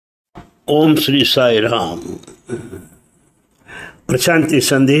Om Sri Sai Ram. Prashanti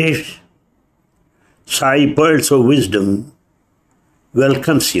Sandesh, Sai Pearls of Wisdom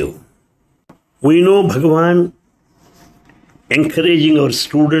welcomes you. We know Bhagavan encouraging our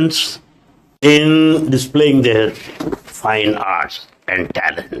students in displaying their fine arts and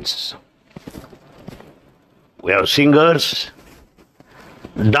talents. We have singers,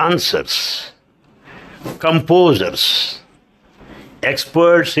 dancers, composers,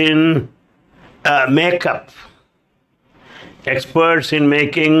 experts in makeup, experts in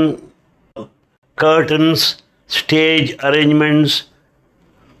making curtains, stage arrangements,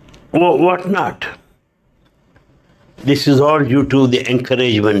 what not. This is all due to the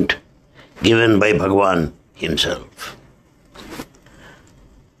encouragement given by Bhagavan Himself.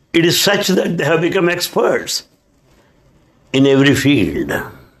 It is such that they have become experts in every field.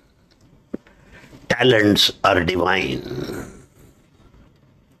 Talents are divine.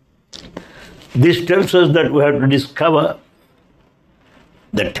 This tells us that we have to discover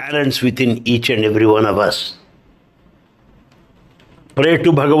the talents within each and every one of us. Pray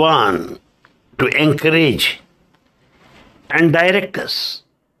to Bhagavan to encourage and direct us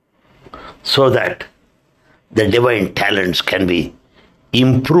so that the divine talents can be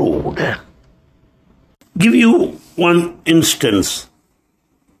improved. Give you one instance.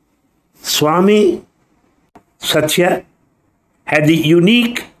 Swami Sathya had the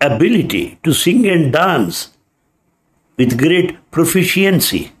unique ability to sing and dance with great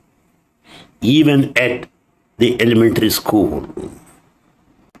proficiency, even at the elementary school.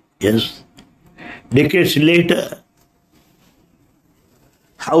 Yes. Decades later,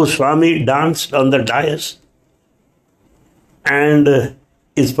 how Swami danced on the dais, and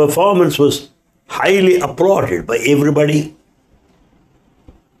his performance was highly applauded by everybody,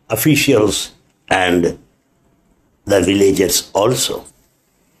 officials and the villagers also.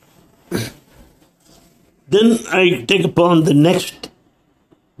 Then I take upon the next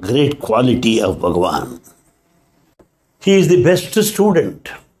great quality of Bhagavan. He is the best student.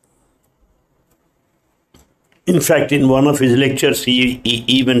 In fact, in one of his lectures, he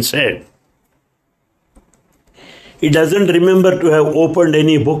even said, he doesn't remember to have opened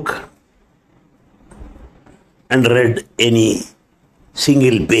any book and read any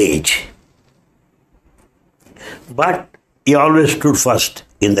single page. But he always stood first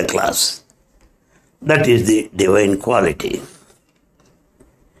in the class. That is the divine quality.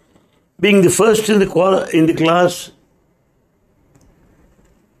 Being the first in the class,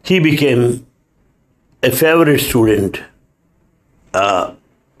 he became a favorite student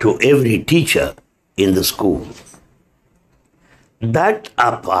to every teacher in the school. That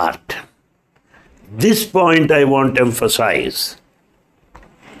apart, this point I want to emphasize.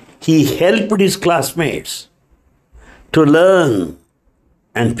 He helped his classmates to learn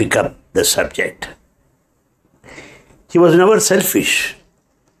and pick up the subject. He was never selfish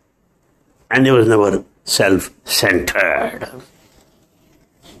and he was never self-centered.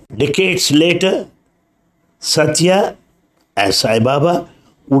 Decades later, Sathya, as Sai Baba,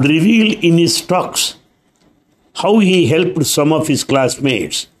 would reveal in his talks how he helped some of his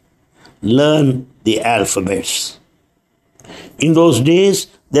classmates learn the alphabets. In those days,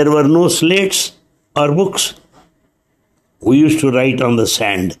 there were no slates or books. We used to write on the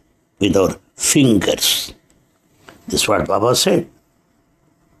sand with our fingers. This is what Baba said.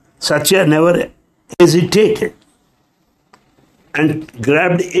 Sathya never hesitated and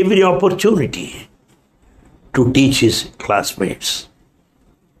grabbed every opportunity to teach his classmates.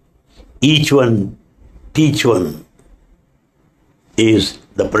 Each one, teach one is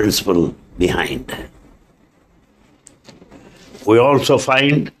the principle behind. We also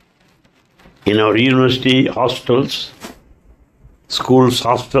find in our university hostels, schools,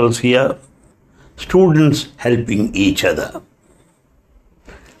 hostels here, students helping each other.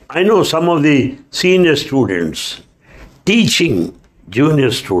 I know some of the senior students teaching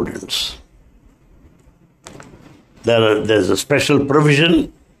junior students. There's a special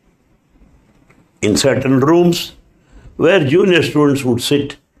provision in certain rooms where junior students would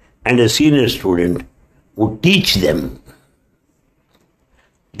sit and a senior student would teach them.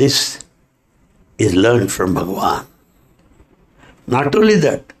 This is learned from Bhagavan. Not only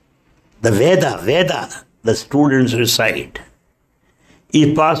that, the Veda, the students recite,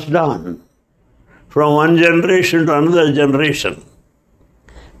 is passed on from one generation to another generation,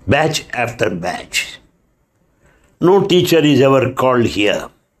 batch after batch. No teacher is ever called here.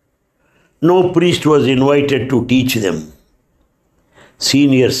 No priest was invited to teach them.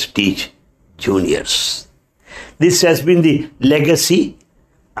 Seniors teach juniors. This has been the legacy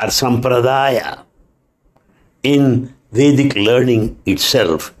or sampradaya in Vedic learning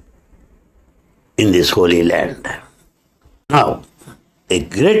itself in this holy land. Now, a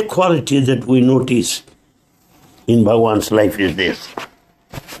great quality that we notice in Bhagavan's life is this.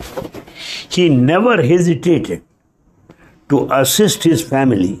 He never hesitated to assist his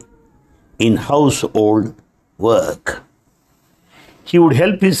family in household work. He would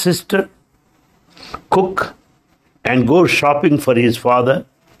help his sister cook and go shopping for his father,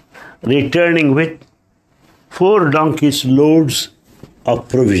 returning with 4 donkeys' loads of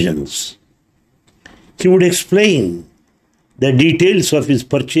provisions. He would explain the details of his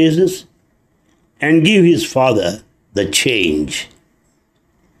purchases and give his father the change.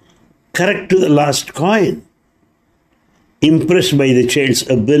 Correct to the last coin. Impressed by the child's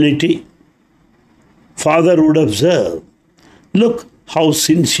ability, father would observe, look how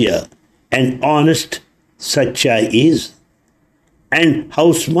sincere and honest Sathya is, and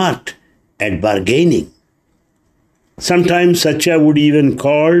how smart at bargaining. Sometimes Sathya would even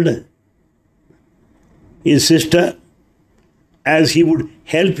call his sister, as he would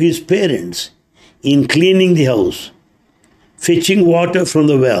help his parents in cleaning the house, fetching water from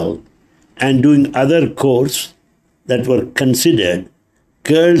the well, and doing other chores that were considered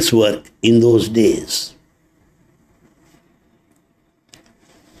girls' work in those days.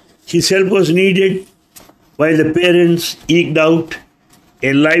 His help was needed while the parents eked out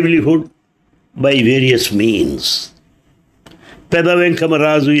a livelihood by various means.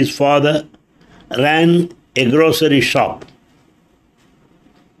 Pedavenkamarazu, his father, ran a grocery shop.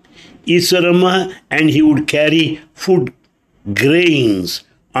 Isarama and he would carry food grains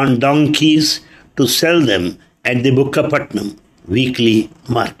on donkeys to sell them at the Bukkapatnam weekly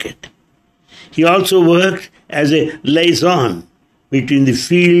market. He also worked as a liaison between the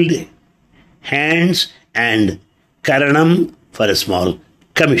field hands and Karanam for a small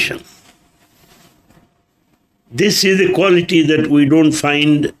commission. This is the quality that we don't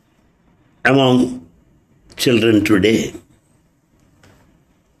find among children today.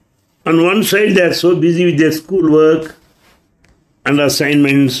 On one side, they are so busy with their schoolwork and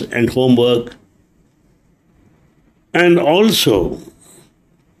assignments and homework, and also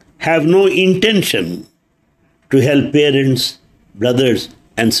have no intention to help parents, brothers,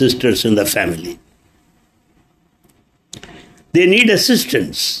 and sisters in the family. They need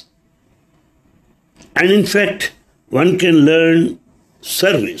assistance. And in fact, one can learn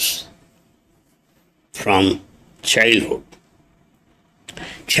service from childhood.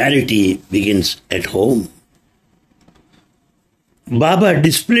 Charity begins at home. Baba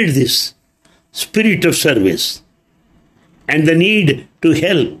displayed this spirit of service and the need to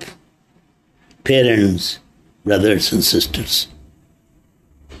help parents, brothers and sisters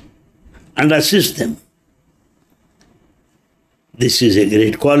and assist them. This is a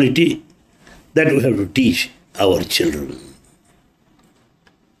great quality that we have to teach our children.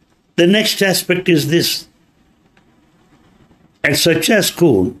 The next aspect is this. At Sathya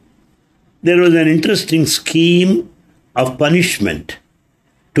school, there was an interesting scheme of punishment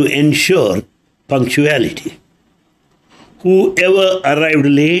to ensure punctuality. Whoever arrived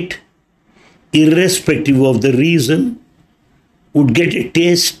late, irrespective of the reason, would get a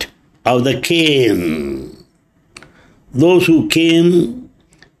taste of the cane. Those who came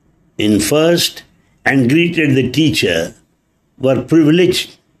in first and greeted the teacher were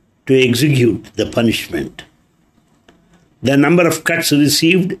privileged to execute the punishment. The number of cuts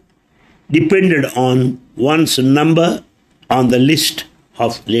received depended on one's number on the list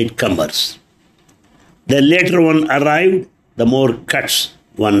of latecomers. The later one arrived, the more cuts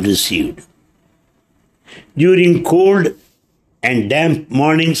one received. During cold and damp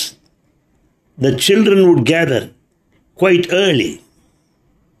mornings, the children would gather quite early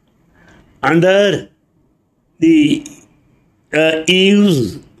under the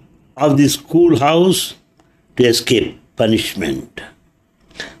eaves of the schoolhouse to escape punishment.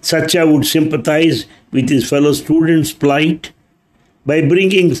 Sathya would sympathize with his fellow students' plight by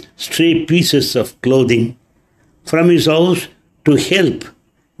bringing stray pieces of clothing from his house to help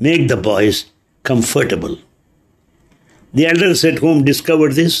make the boys comfortable. The elders at home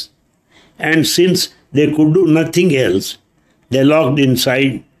discovered this, and since they could do nothing else, they locked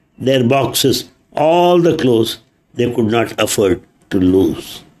inside their boxes all the clothes they could not afford to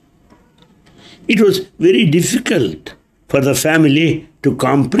lose. It was very difficult for the family to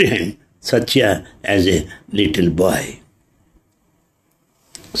comprehend Sathya as a little boy.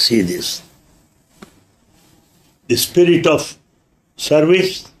 See this. The spirit of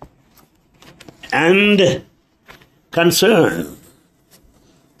service and concern,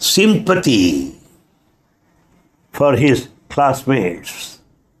 sympathy for his classmates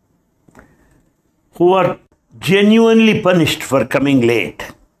who are genuinely punished for coming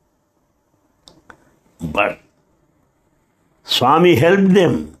late. But Swami helped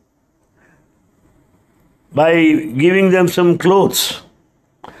them by giving them some clothes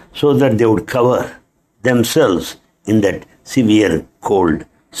so that they would cover themselves in that severe cold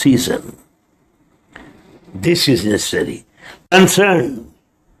season. This is necessary. Concern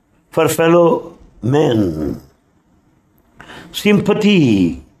for fellow men,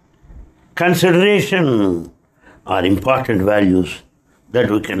 sympathy, consideration are important values that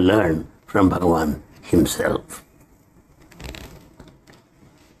we can learn from Bhagavan himself.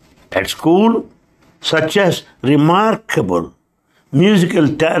 At school, Satya's remarkable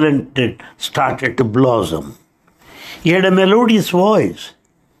musical talent started to blossom. He had a melodious voice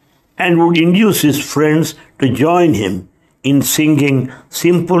and would induce his friends to join him in singing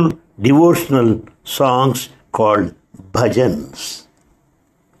simple devotional songs called bhajans.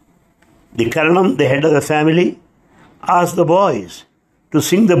 The Karanam, the head of the family, asked the boys to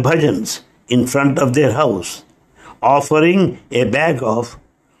sing the bhajans in front of their house, offering a bag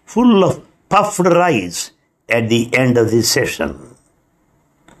full of puffed rice at the end of the session.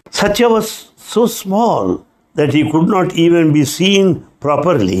 Sathya was so small that he could not even be seen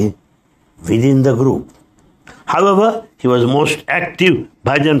properly within the group. However, he was a most active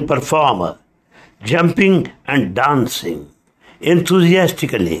bhajan performer, jumping and dancing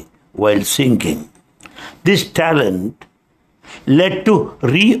enthusiastically while singing. This talent led to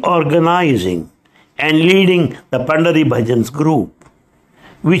reorganizing and leading the Pandari Bhajans group,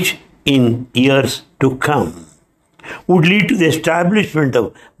 which in years to come would lead to the establishment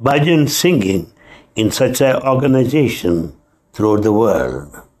of bhajan singing in such an organization throughout the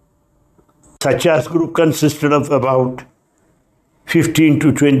world. Satya's group consisted of about 15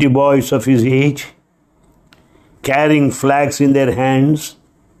 to 20 boys of his age, carrying flags in their hands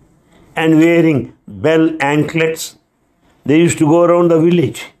and wearing bell anklets. They used to go around the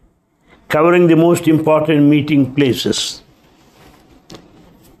village, covering the most important meeting places.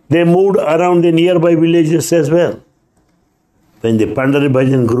 They moved around the nearby villages as well. When the Pandari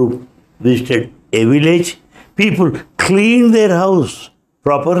Bhajan group visited a village, people cleaned their house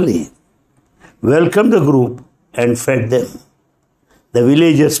properly, welcomed the group and fed them. The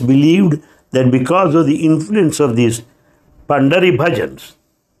villagers believed that because of the influence of these Pandari Bhajans,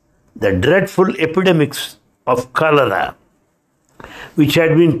 the dreadful epidemics of cholera, which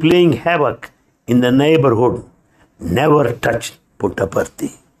had been playing havoc in the neighborhood, never touched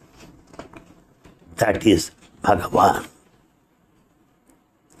Puttaparthi. That is Bhagavan,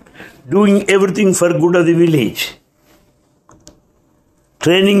 doing everything for good of the village,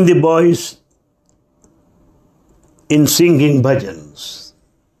 training the boys in singing bhajans,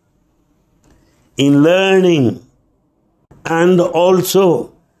 in learning and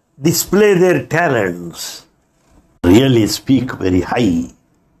also display their talents, really speak very high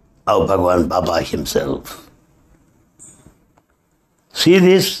of Bhagavan Baba himself. See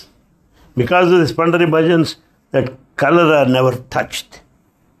this? Because of this Pandari Bhajans, that cholera never touched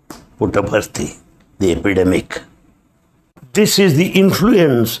Puttaparthi, the epidemic. This is the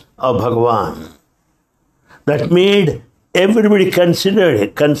influence of Bhagavan that made everybody consider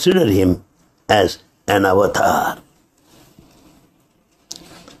him as an avatar.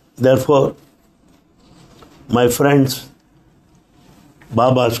 Therefore, my friends,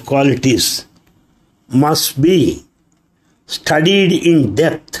 Baba's qualities must be studied in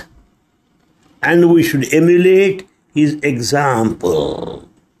depth, and we should emulate his example.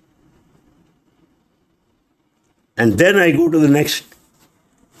 And then I go to the next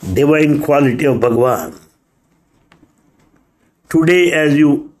divine quality of Bhagavan. Today, as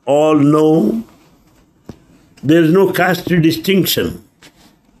you all know, there is no caste distinction,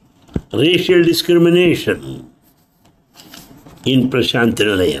 racial discrimination in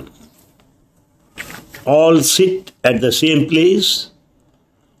Prashantilayam. All sit at the same place,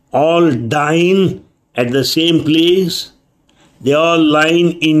 all dine at the same place, they all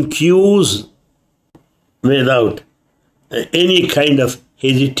line in queues without any kind of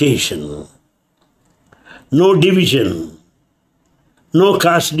hesitation. No division, no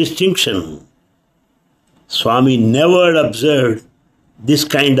caste distinction. Swami never observed this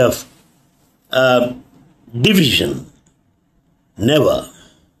kind of division. Never.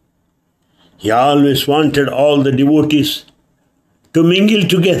 He always wanted all the devotees to mingle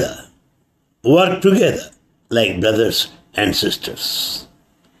together, work together like brothers and sisters.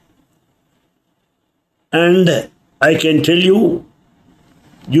 And I can tell you,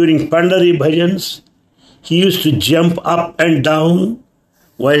 during Pandari Bhajans, he used to jump up and down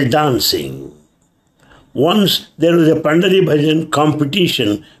while dancing. Once there was a Pandari Bhajan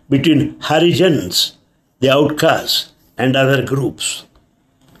competition between Harijans, the outcasts, and other groups.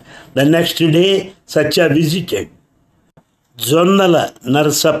 The next day, Sathya visited Jonnala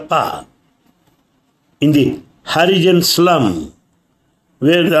Narsappa in the Harijan slum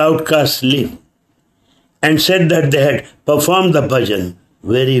where the outcasts live, and said that they had performed the bhajan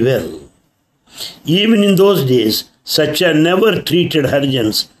very well. Even in those days, Sathya never treated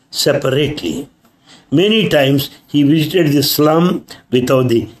Harijans separately. Many times he visited the slum without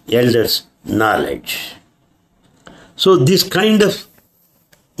the elders' knowledge. So this kind of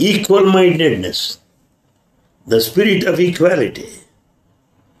equal-mindedness, the spirit of equality,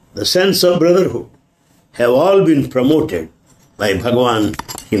 the sense of brotherhood have all been promoted by Bhagavan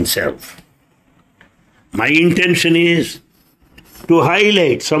Himself. My intention is to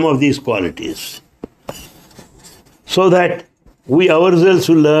highlight some of these qualities so that we ourselves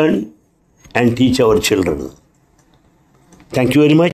will learn and teach our children. Thank you very much.